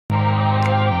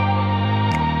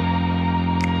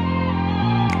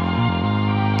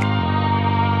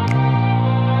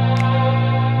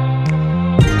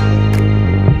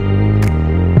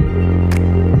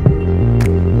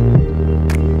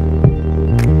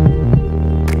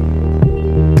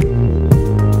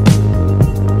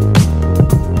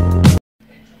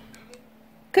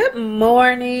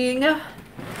morning,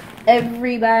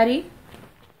 everybody.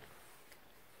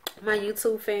 My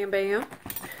YouTube fan bam.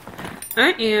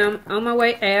 I am on my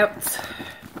way out.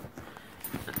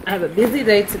 I have a busy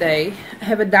day today. I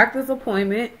have a doctor's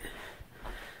appointment.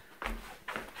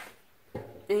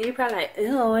 And you're probably like,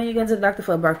 ew, when you go to the doctor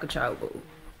for a birth control, boo?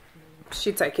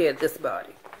 She take care of this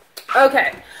body.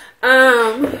 Okay.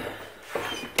 And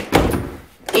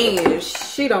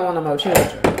she don't want no more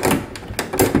children.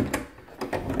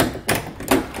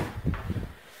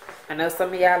 I know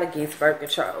some of y'all against birth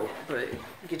control, but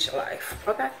get your life,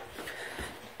 okay?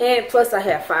 And plus I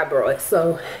have fibroids,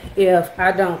 so if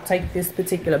I don't take this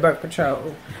particular birth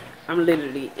control, I'm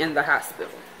literally in the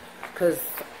hospital because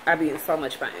I be in so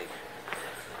much pain.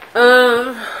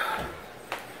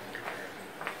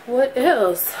 What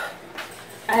else?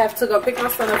 I have to go pick my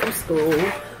son up from school.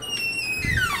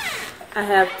 I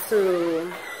have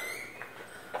to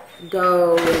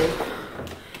go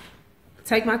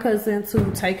take my cousin to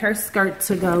take her skirt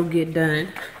to go get done.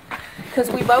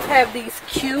 Because we both have these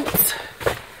cute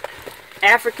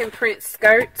African print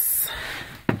skirts.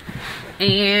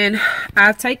 And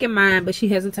I've taken mine, but she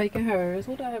hasn't taken hers.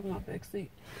 What do I have in my back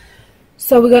seat?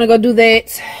 So we're going to go do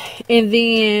that. And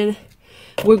then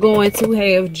we're going to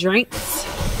have drinks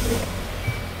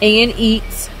and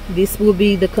eat. This will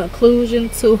be the conclusion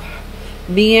to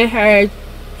me and her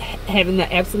having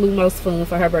the absolute most fun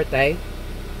for her birthday.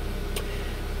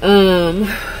 And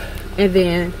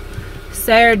then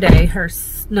Sunday, her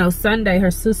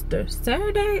sister.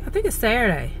 Saturday? I think it's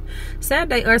Saturday.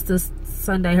 Saturday or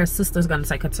Sunday, her sister's gonna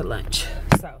take her to lunch.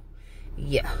 So,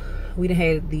 yeah. We done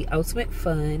had the ultimate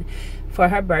fun for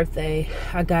her birthday.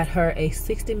 I got her a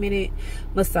 60-minute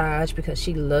massage because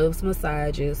she loves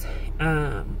massages.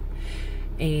 And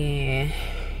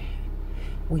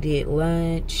we did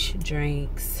lunch,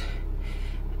 drinks.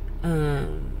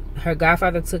 Her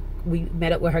godfather we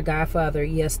met up with her godfather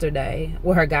yesterday,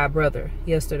 with her god brother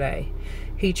yesterday.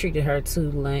 He treated her to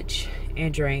lunch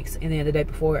and drinks, and then the day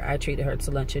before I treated her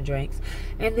to lunch and drinks,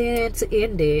 and then to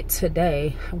end it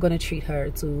today, I'm gonna treat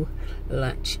her to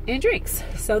lunch and drinks.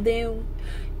 So then,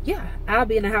 yeah, I'll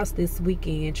be in the house this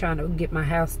weekend trying to get my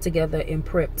house together and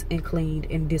prepped and cleaned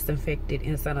and disinfected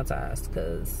and sanitized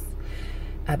because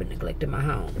I've been neglecting my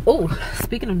home. Oh,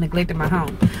 speaking of neglecting my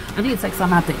home, I need to take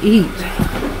something out to eat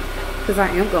because I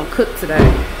am gonna cook today.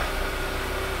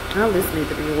 All this needs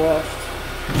to be washed.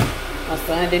 My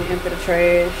son didn't empty the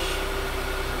trash.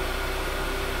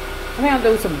 I think I'll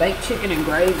do some baked chicken and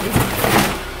gravy.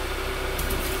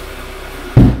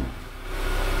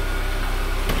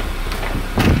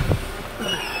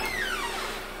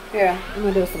 Yeah, I'm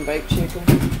gonna do some baked chicken.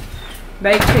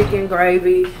 Baked chicken,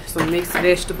 gravy, some mixed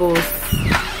vegetables,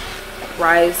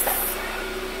 rice,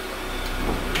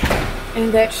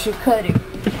 and that should cut it.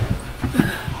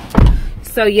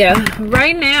 So yeah,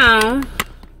 right now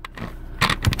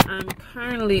I'm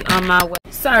currently on my way.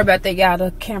 Sorry about that, y'all,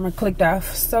 the camera clicked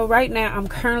off. So right now I'm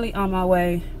currently on my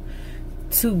way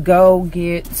to go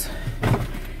get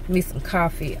me some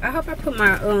coffee. I hope I put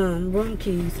my room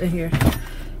keys in here.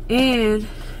 And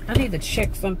I need to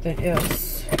check something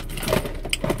else,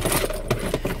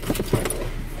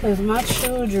 because my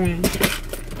children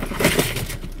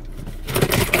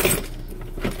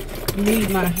need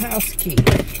my house key.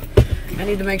 I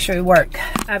need to make sure it works.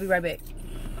 I'll be right back.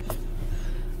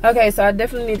 Okay, so I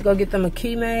definitely need to go get them a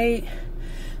key made.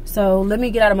 So let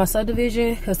me get out of my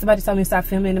subdivision, because somebody told me to stop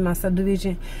filming in my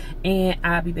subdivision, and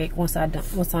I'll be back once I'm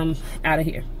out of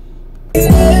here.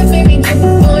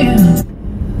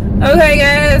 Okay,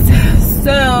 guys.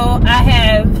 So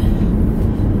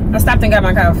I stopped and got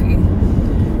my coffee.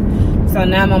 So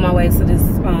now I'm on my way to this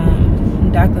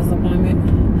doctor's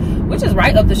appointment, which is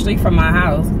right up the street from my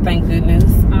house. Thank goodness.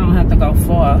 I don't have to go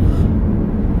far.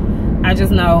 I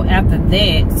just know after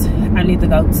that I need to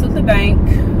go to the bank,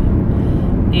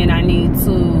 and I need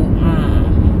to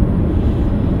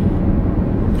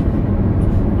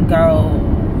go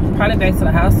probably back to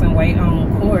the house and wait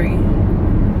on Corey.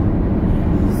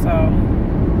 So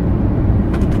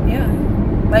yeah,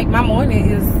 like my morning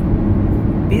is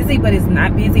busy, but it's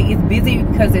not busy. It's busy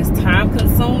because it's time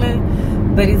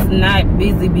consuming, but it's not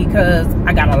busy because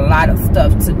I got a lot of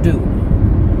stuff to do.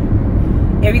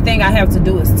 Everything I have to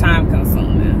do is time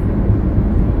consuming.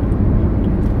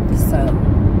 So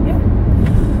yeah,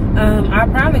 I'll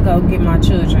probably go get my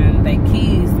children their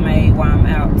keys made while I'm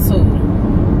out too,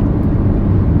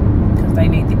 because they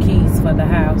need the keys for the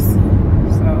house.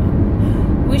 So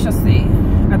we shall see.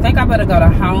 I think I better go to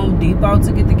Home Depot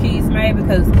to get the keys made,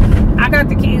 because I got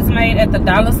the keys made at the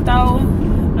dollar store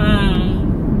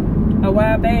a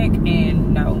while back,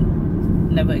 and no,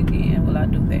 never again will I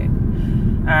do that.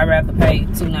 I'd rather pay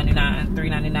 $2.99,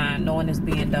 $3.99, knowing it's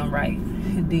being done right,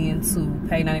 than to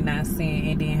pay 99 cents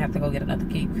and then have to go get another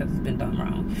key because it's been done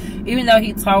wrong. Even though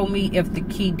he told me if the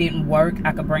key didn't work,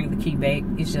 I could bring the key back.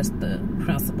 It's just the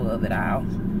principle of it all.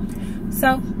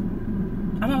 So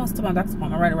I'm almost to my doctor's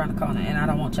appointment right around the corner, and I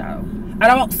don't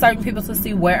want certain people to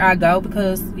see where I go,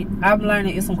 because I'm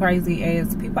learning it's some crazy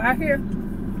ass people out here.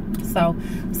 So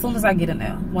as soon as I get in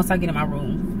there, once I get in my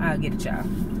room, I'll get it, y'all.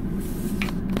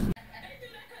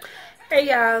 Hey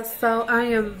y'all, so I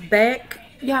am back.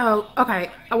 Y'all,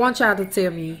 okay, I want y'all to tell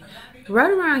me,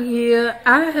 right around here,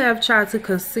 I have tried to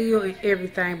conceal and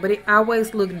everything, but it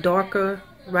always looks darker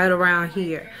right around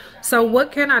here. So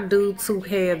what can I do to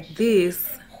have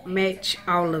this match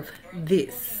all of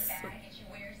this?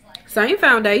 Same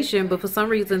foundation, but for some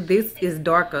reason this is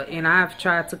darker, and I've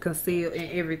tried to conceal and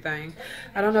everything.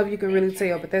 I don't know if you can really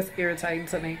tell, but that's irritating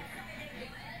to me.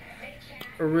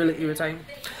 Really irritating.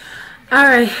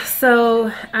 Alright,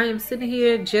 so I am sitting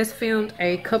here, just filmed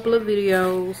a couple of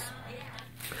videos,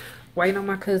 waiting on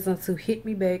my cousin to hit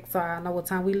me back so I know what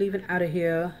time we leaving out of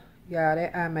here. Y'all,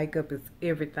 that eye makeup is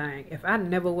everything. If I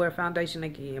never wear foundation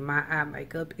again, my eye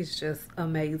makeup is just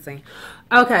amazing.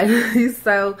 Okay,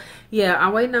 so yeah,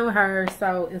 I'm waiting on her.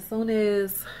 So as soon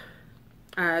as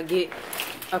I get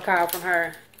a call from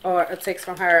her or a text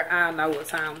from her, I'll know what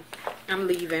time I'm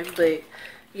leaving. But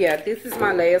yeah, this is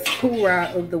my last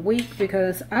hoorah of the week,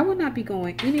 because I will not be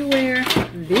going anywhere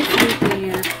this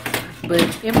weekend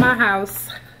but in my house.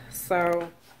 So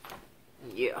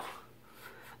yeah,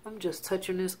 I'm just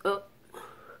touching this up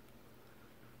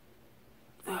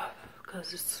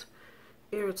because it's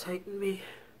irritating me.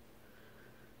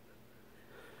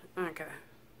 Okay,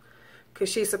 because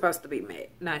she's supposed to be matte,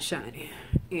 not shiny,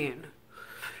 and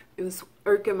it's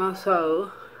irking my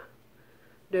soul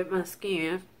that my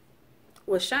skin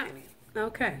was shiny.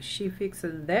 Okay, she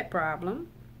fixes that problem.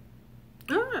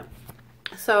 All right,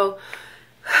 so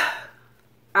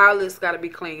all this got to be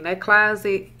clean. That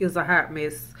closet is a hot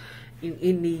mess.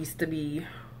 It needs to be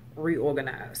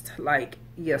reorganized like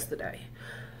yesterday.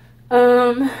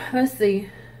 Let's see.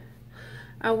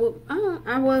 I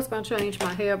was gonna change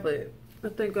my hair, but I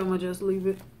think I'm gonna just leave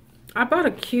it. I bought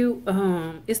a cute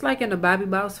it's like in the Ä拠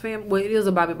Ä family. Well, it is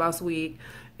a Ä拠Ä wig,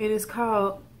 and it's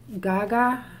called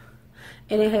Gaga,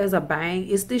 and it has a bang.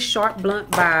 It's this sharp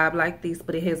blunt vibe like this,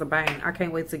 but it has a bang. I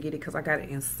can't wait to get it because I got it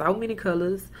in so many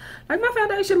colors. Like, my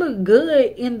foundation look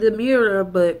good in the mirror,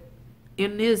 but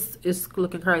in this it's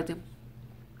looking crazy.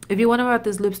 If you wonder about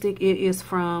this lipstick, it is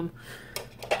from,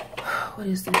 what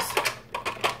is this?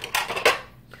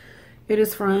 It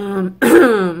is from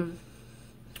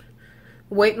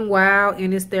Wet n Wild,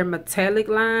 and it's their metallic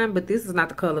line, but this is not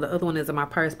the color. The other one is in my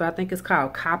purse, but I think it's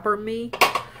called Copper Me,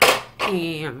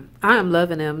 and I am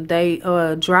loving them. They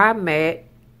dry matte,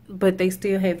 but they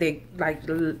still have that like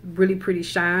really pretty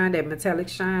shine, that metallic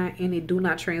shine, and they do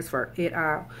not transfer at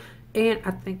all. And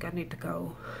I think I need to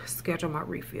go schedule my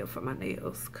refill for my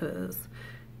nails, because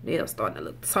nails starting to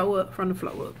look toe up from the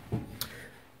floor up.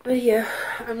 But yeah,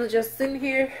 I'm just sitting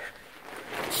here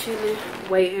chilling,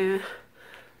 waiting.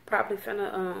 Probably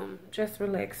finna just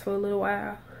relax for a little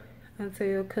while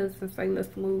until cousin say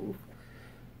let's move.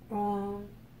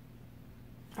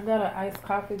 I got an iced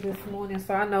coffee this morning,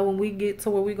 so I know when we get to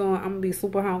where we going, I'm gonna be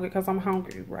super hungry, because I'm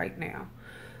hungry right now.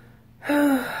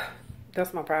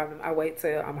 That's my problem. I wait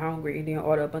till I'm hungry and then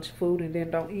order a bunch of food and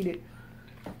then don't eat it.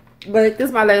 But this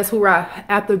is my last hoorah.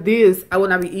 After this, I will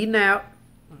not be eating out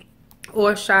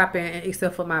or shopping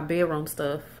except for my bedroom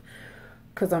stuff,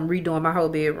 because I'm redoing my whole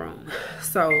bedroom.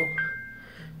 So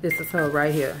this is her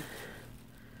right here.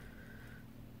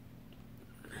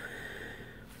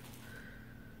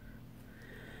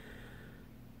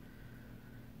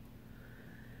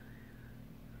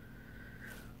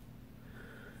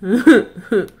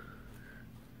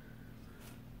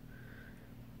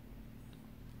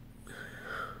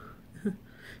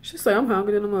 She say I'm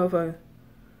hungry than a motherfucker.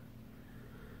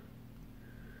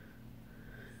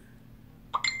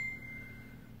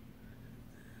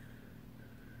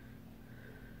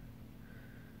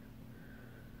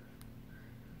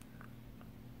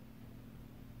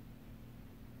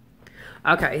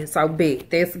 Okay, so big.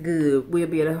 That's good. We'll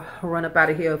be able to run up out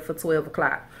of here for 12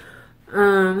 o'clock.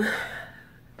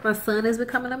 My son is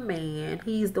becoming a man.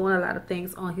 He's doing a lot of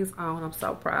things on his own. I'm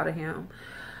so proud of him.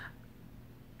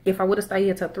 If I would have stayed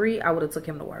here till 3, I would have took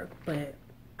him to work. But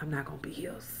I'm not going to be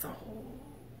here. So,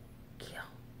 yeah.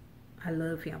 I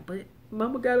love him. But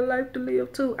mama got a life to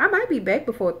live too. I might be back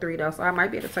before 3 though. So I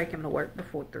might be able to take him to work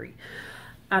before 3.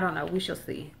 I don't know. We shall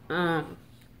see. Yeah.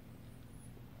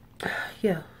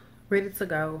 Ready to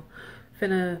go.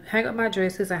 Finna hang up my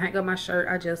dresses and hang up my shirt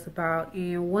I just about.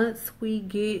 And once we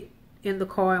get in the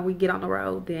car and we get on the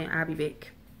road, then I'll be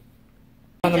back.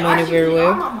 On the money very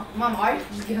well. Mama, I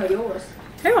used to get her yours.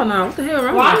 Hell no, what the hell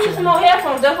wrong Well, I with need you? some more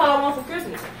headphones. That's all I want for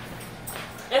Christmas.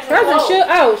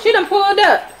 Oh, she done pulled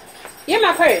up. Get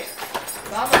my purse.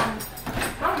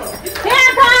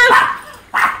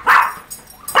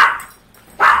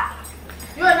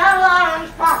 You are not allowed on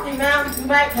this property, ma'am. You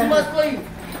back. You must leave.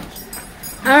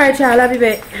 Alright, y'all. I'll be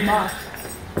back. Back.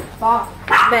 Oh,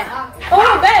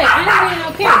 back. I didn't give you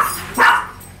no kiss.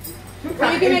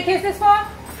 Can you give me a kiss this far?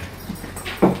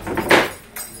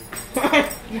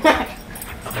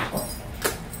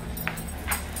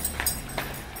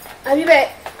 I'll be back.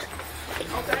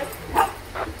 Okay.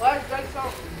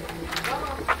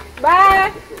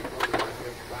 Bye.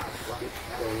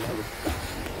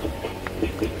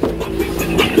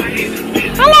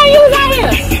 How long you was out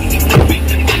here?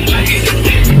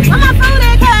 Where my food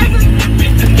at, cousin?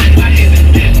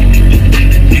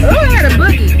 Oh, I had a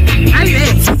boogie. I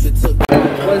bet.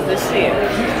 Was the shit.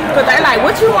 Cause they like,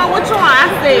 what you want, what you want? I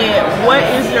said, what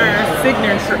is your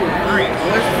signature drink?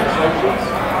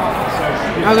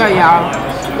 Okay, y'all.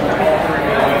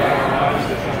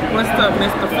 What's up,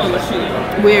 Mr. Full of Shit?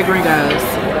 Weird gringos.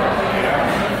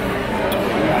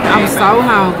 I'm so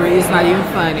hungry, it's not even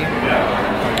funny.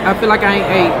 I feel like I ain't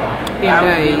ate in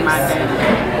days.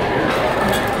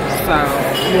 So,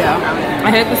 yeah. I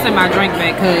had to send my drink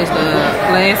back because the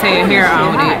glass had hair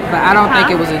on it, but I don't think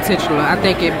it was intentional. I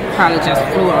think it probably just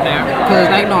flew on there because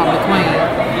they normally clean.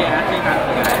 Yeah, I think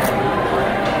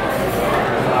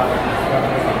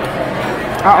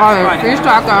I ordered fish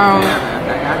taco,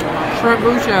 shrimp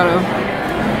bruschetta.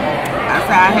 I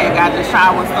said I had got the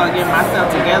shower, so getting myself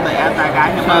together after I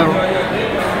got him out.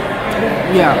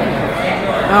 Yeah.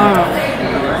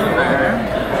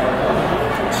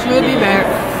 Should be back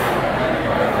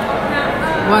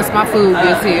once my food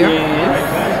gets here.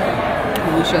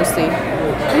 Yes. We shall see.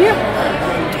 But yeah.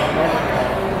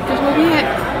 That's where we at.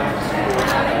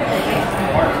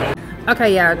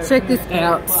 Okay, y'all, check this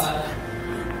out.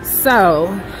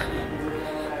 So,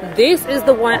 this is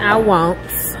the one I want.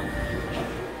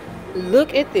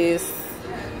 Look at this.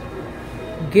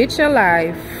 Get your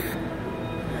life.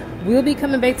 We'll be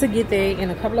coming back to get that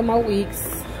in a couple of more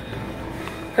weeks.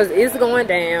 Because it's going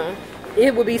down.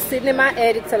 It will be sitting in my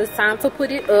attic till it's time to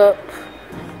put it up.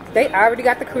 They already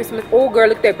got the Christmas. Oh, girl,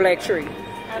 look at that black tree.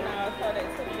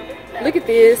 Look at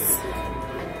this.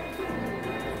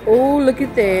 Oh, look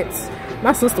at that.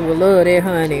 My sister would love that,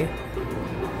 honey.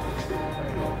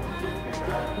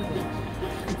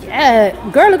 Yeah.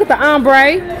 Girl, look at the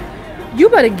ombre. You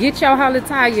better get your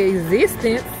holiday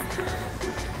existence.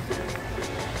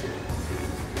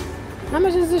 How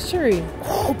much is this tree?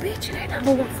 Oh, bitch, it ain't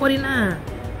number 149.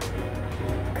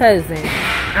 Cousin,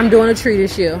 I'm doing a tree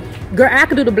this year. Girl, I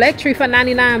could do the black tree for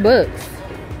 99 bucks.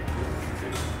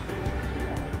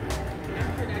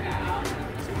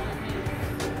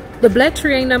 The black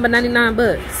tree ain't number 99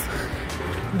 bucks.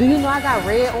 Do you know I got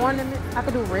red ornaments? I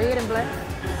could do red and black.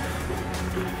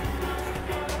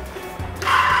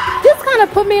 This kind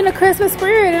of put me in the Christmas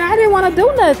spirit and I didn't want to do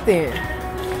nothing.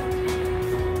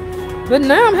 But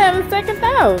now I'm having second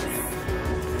thoughts.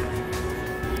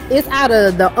 It's out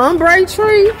of the ombre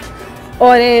tree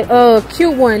or that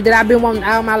cute one that I've been wanting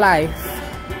all my life.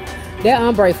 That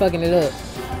ombre fucking it up.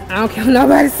 I don't care what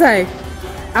nobody say.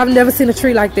 I've never seen a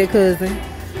tree like that, cousin.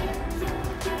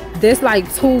 That's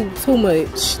like too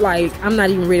much. Like, I'm not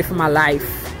even ready for my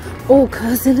life. Oh,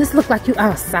 cousin, this look like you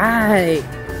outside.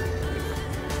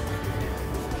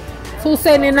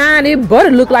 $2.79. It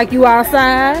better look like you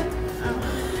outside.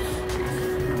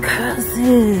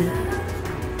 Cousin,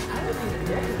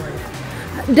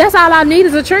 that's all I need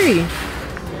is a tree. Yeah.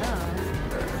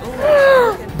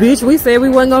 Bitch, we said we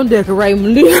wasn't gonna decorate.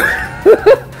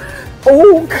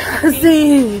 Oh,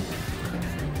 cousin.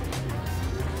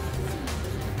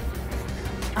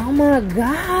 Oh my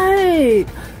God.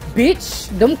 Bitch,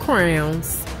 them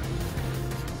crowns.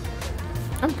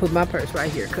 I'm gonna put my purse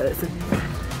right here, cousin.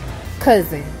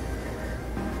 Cousin.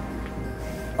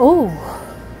 Oh.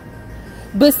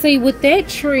 But see, with that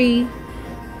tree,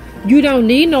 you don't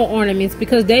need no ornaments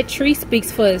because that tree speaks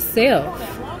for itself.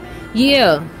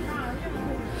 Yeah.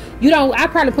 You don't, I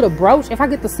probably put a brooch. If I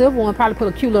get the silver one, probably put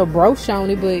a cute little brooch on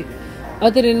it. But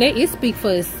other than that, it speaks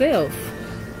for itself.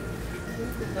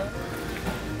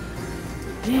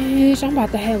 Bitch, I'm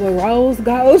about to have a rose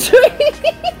gold tree.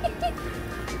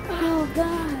 Oh,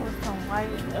 God.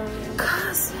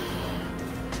 Cousin.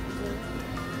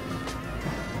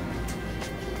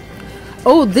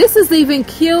 Oh, this is even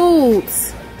cute.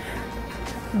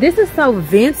 This is so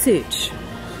vintage.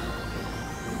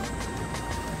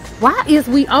 Why is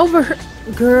we over her?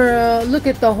 Girl, look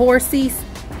at the horses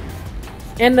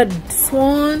and the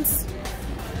swans.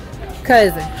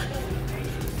 Cousin,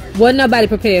 wasn't nobody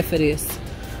prepared for this.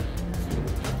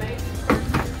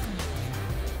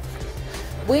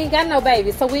 We ain't got no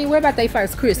babies, so we ain't worried about their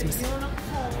first Christmas.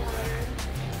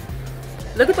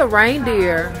 Look at the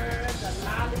reindeer.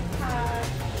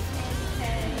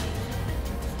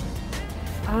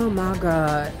 Oh my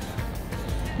God.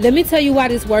 Let me tell you why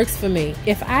this works for me.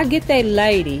 If I get that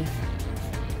lady,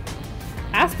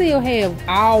 I still have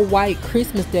all white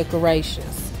Christmas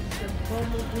decorations.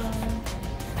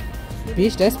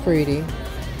 Bitch, that's pretty.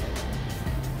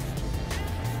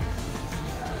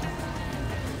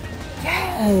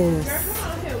 Yes.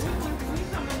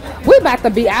 We about to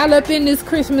be all up in this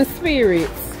Christmas spirit.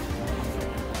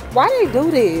 Why they do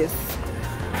this?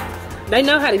 They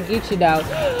know how to get you though.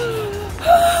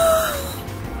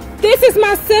 This is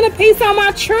my centerpiece on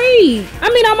my tree. I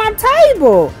mean on my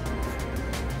table.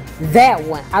 That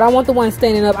one. I don't want the one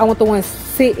standing up. I want the one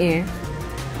sitting.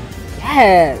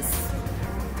 Yes.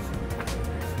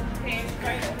 Hands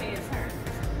straight or hands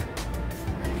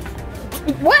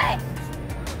turned? What?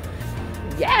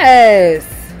 Yes.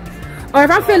 Or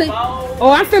if I'm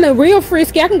feeling real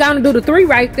frisky, I can go and do the 3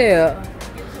 right there.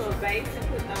 Get you a base and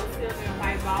put those silver and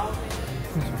white balls in.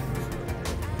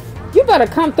 You better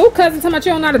come through, cousin. Talking about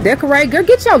you don't know how to decorate. Girl,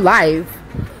 get your life.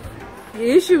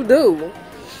 Yes, you do.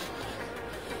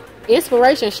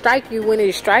 Inspiration strike you when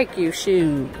it strike you.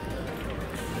 Shoot.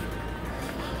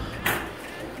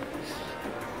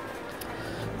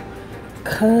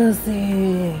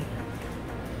 Cousin.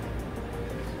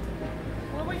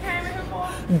 What we came in here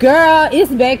for? Girl,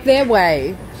 it's back that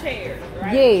way. Chairs,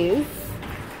 right? Yes.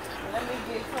 Let me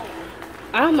get some.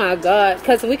 Oh my God.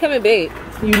 Cousin, we coming back.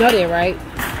 You know that, right?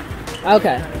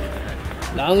 Okay.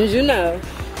 Long as you know.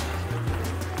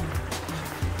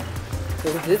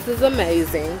 'Cause this is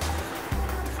amazing.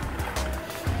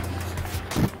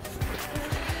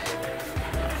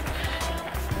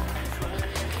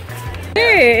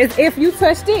 Yeah, it's if you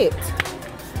touched it.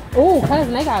 Oh,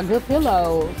 cousin, they got good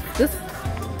pillows. This.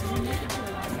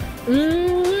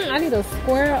 I need a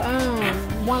square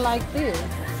one like this.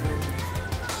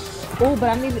 Oh,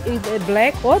 but I need either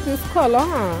black or this color,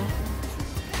 huh?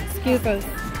 Excuse us.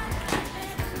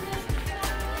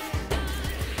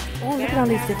 Oh, look at all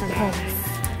these different colors.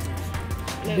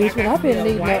 Bitch, but I've been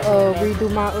needing to redo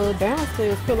my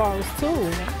downstairs pillows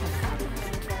too.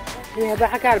 Yeah,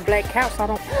 but I got a black couch, so I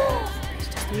don't.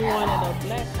 You wanted a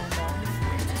black one though.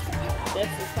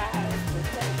 That's the size.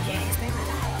 Yes, they were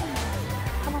nice.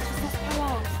 How much is this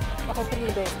pillow? Okay, put it in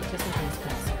the basket just in case,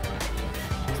 please.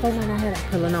 So no, I had that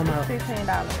pillow no more.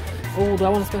 $15. Oh, do I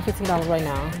want to spend $15 right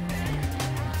now?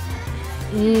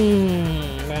 I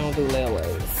don't do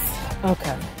layways.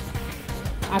 Okay.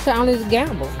 I can only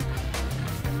gamble.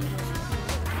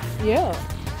 Yeah.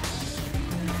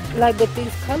 Like, but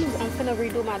these colors, I'm gonna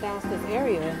redo my downstairs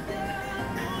area.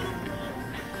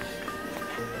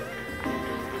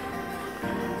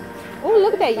 Oh,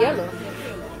 look at that yellow.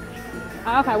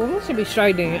 Okay, well, we should be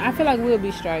straight then. I feel like we'll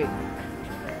be straight.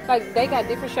 Like, they got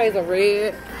different shades of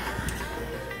red.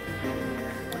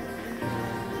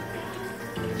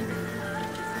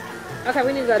 Okay,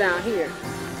 we need to go down here.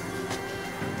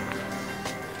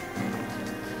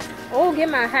 Oh, get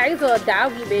my Hazel a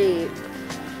doggy bed.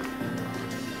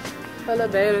 Her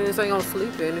little baby ain't gonna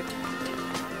sleep in it.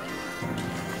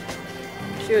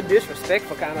 She a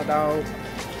disrespectful kind of dog.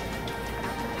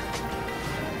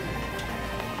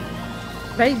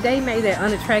 They made that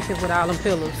unattractive with all them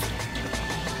pillows.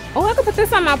 Oh, I could put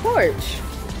this on my porch.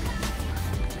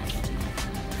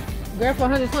 Girl, for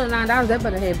 $129, that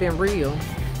better have been real.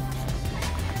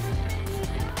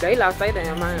 They lost their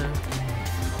damn mind.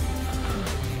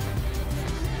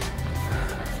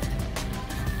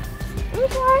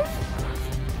 Okay.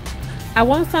 I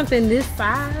want something this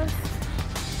size.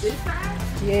 This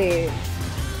size? Yeah.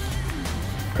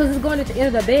 Cause it's going at the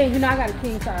end of the bed. You know I got a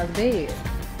king size bed.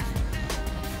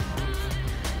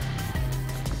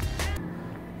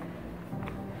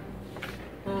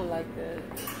 I don't like that.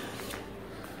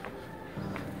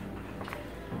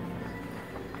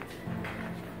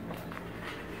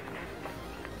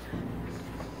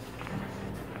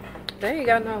 They ain't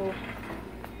got no.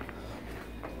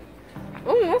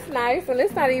 Oh, that's nice. And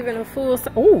it's not even a full.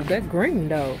 Oh, that's green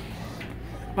though.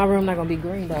 My room not gonna be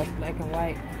green though. It's black and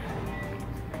white.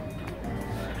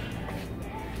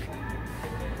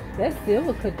 That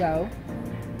silver could go.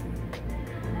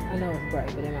 I know it's bright,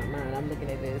 but in my mind, I'm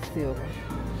looking at it as silver.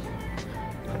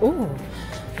 Ooh,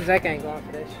 Zach ain't going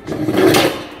for that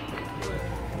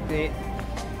shit.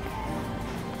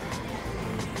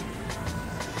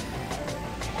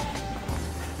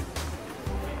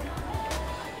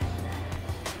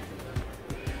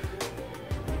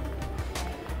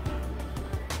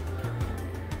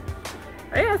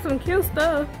 They got some cute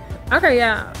stuff. Okay,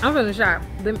 yeah, I'm finna shop.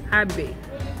 Them I be.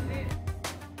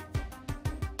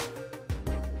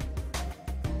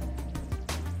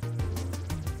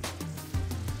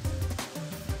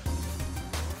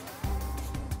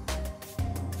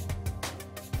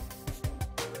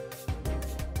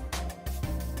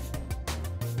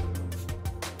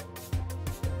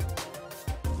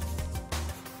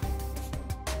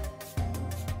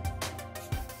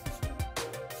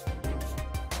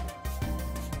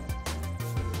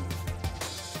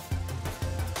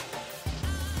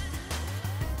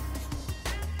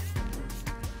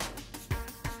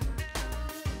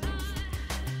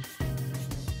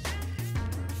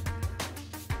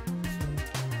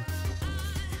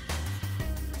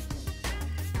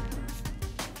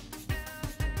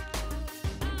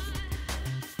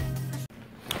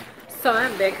 So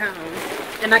I'm back home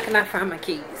and I cannot find my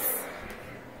keys.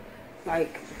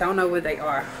 Like, don't know where they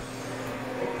are.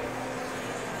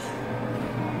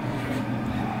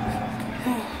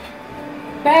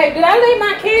 Babe, did I leave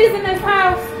my keys in this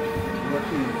house? What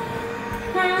keys?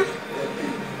 Huh?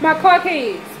 My car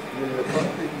keys.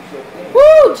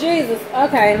 Woo, Jesus.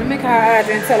 Okay, let me call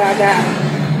Audrey until I got them.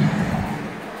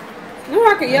 No,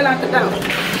 I can yell out the door.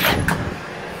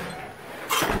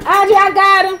 Audrey, I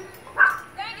got them.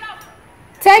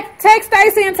 Take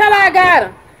Stacy and tell her I got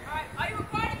him. Alright, are you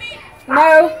recording me?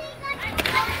 No.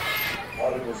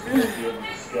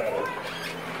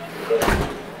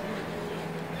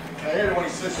 I hate it when he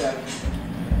says that.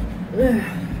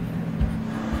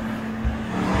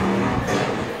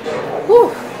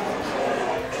 Whew.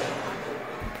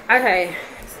 Okay,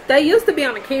 they used to be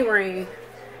on the key ring,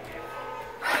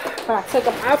 but I took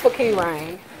them off of key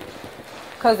ring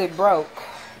because it broke.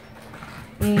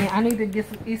 And I need to get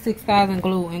some E6000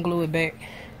 glue and glue it back.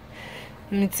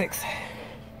 Let me text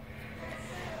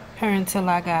her until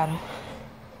I got her.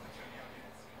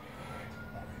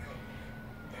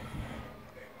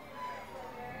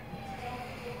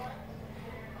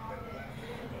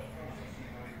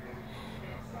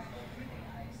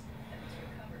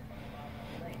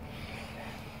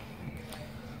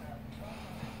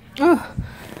 Oh,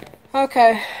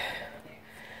 okay.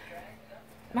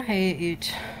 My head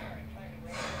itch.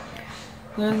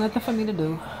 There's nothing for me to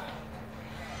do.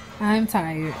 I'm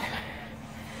tired.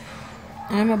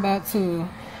 I'm about to.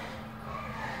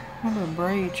 My little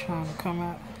braid trying to come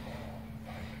out.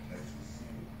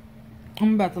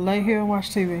 I'm about to lay here and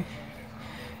watch TV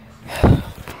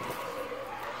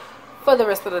for the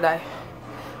rest of the day.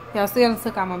 Y'all see, I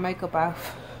took all my makeup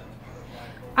off.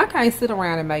 I can't sit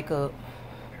around and make up.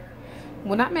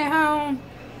 When I'm at home,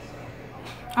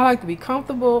 I like to be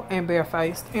comfortable and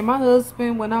barefaced. And my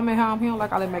husband, when I'm at home, he don't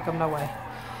like all that makeup no way.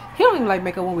 He don't even like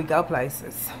makeup when we go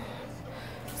places.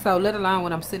 So let alone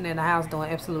when I'm sitting in the house doing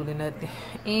absolutely nothing.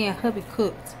 And hubby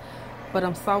cooked, but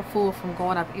I'm so full from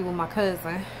going out to eat with my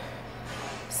cousin.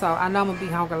 So I know I'm gonna be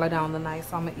hungry later on tonight,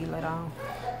 so I'm gonna eat later on.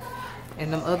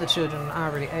 And them other children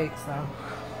already ate, so.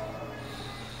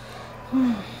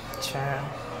 Child.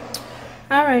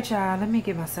 Alright, y'all, let me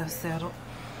get myself settled.